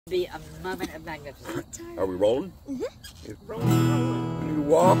Be a moment of magnificence. Are we rolling? Mm-hmm. It's rolling. When you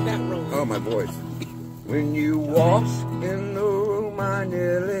walk, oh my voice. When you walk in the room, I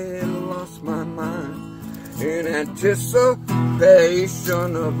nearly lost my mind in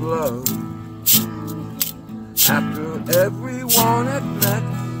anticipation of love. After everyone had met,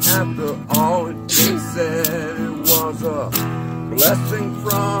 after all had been said, it was a blessing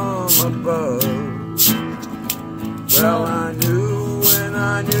from above. Well, I knew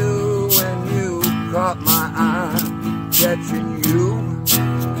when you caught my eye, catching you,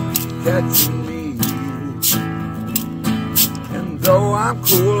 catching me. And though I'm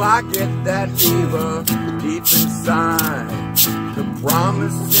cool, I get that fever deep inside. The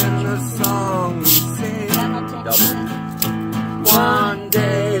promise in the song we sing. One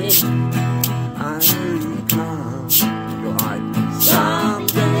day I knew you'd come. You're hiding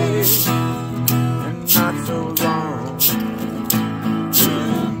someday, and not so long.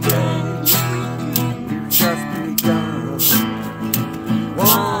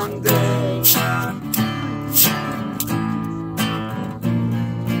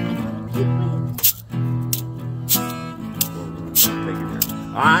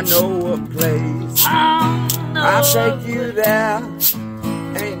 I know a place, I'll take you there.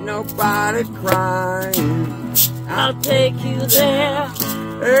 Ain't nobody crying, I'll take you there.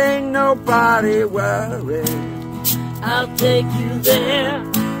 Ain't nobody worried, I'll take you there.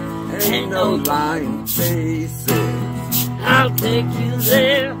 Ain't no lying faces, I'll take you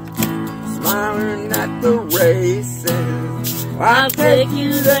there. Smiling at the races, I'll take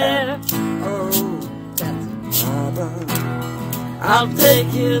you there. Oh, Baba, I'll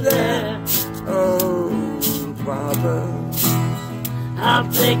take you there. Oh, Baba,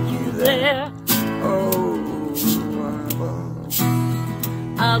 I'll take you there. Oh, Baba,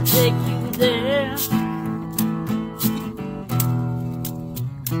 I'll take you there.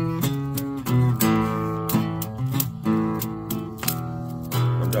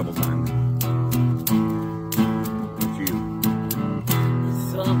 Double time. It's you.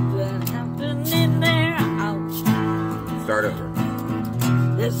 Something happening there. Ouch. Start over.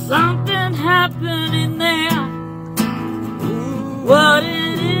 There's something happening there. What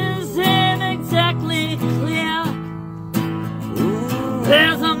it is ain't exactly clear.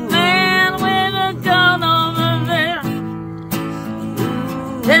 There's a man with a gun over there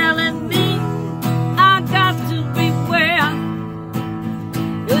telling me I got to beware.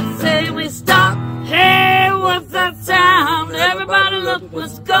 Could say we stop. Hey, what's that sound? Everybody look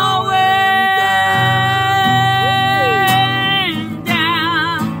what's going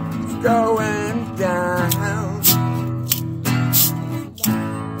down. It's going down.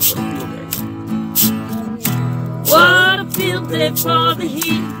 What a field day for the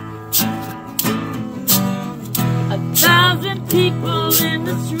heat. 1,000 people in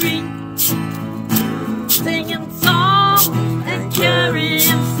the street, singing songs and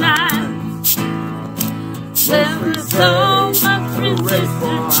carrying signs. There's so much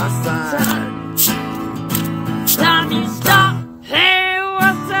resistance. Time you stop. Hey,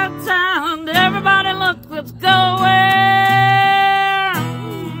 what's that sound? Everybody look what's going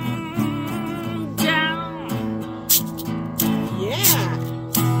down. Yeah.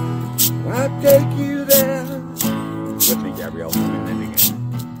 I'll take you there. With me, Gabrielle.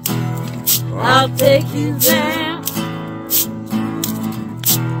 I'll take you there.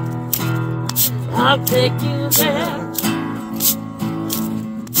 I'll take you there.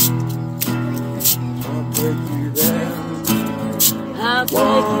 I'll take you there. I'll take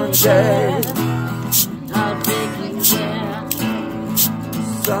One you day. there. I'll take you there.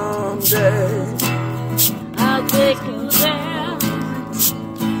 Someday. I'll take you there.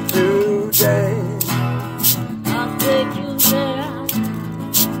 Today. I'll take you there.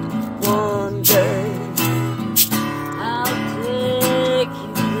 One day. I'll take you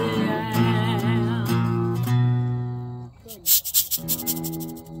there.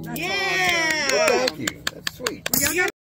 Yeah. Thank you. That's sweet.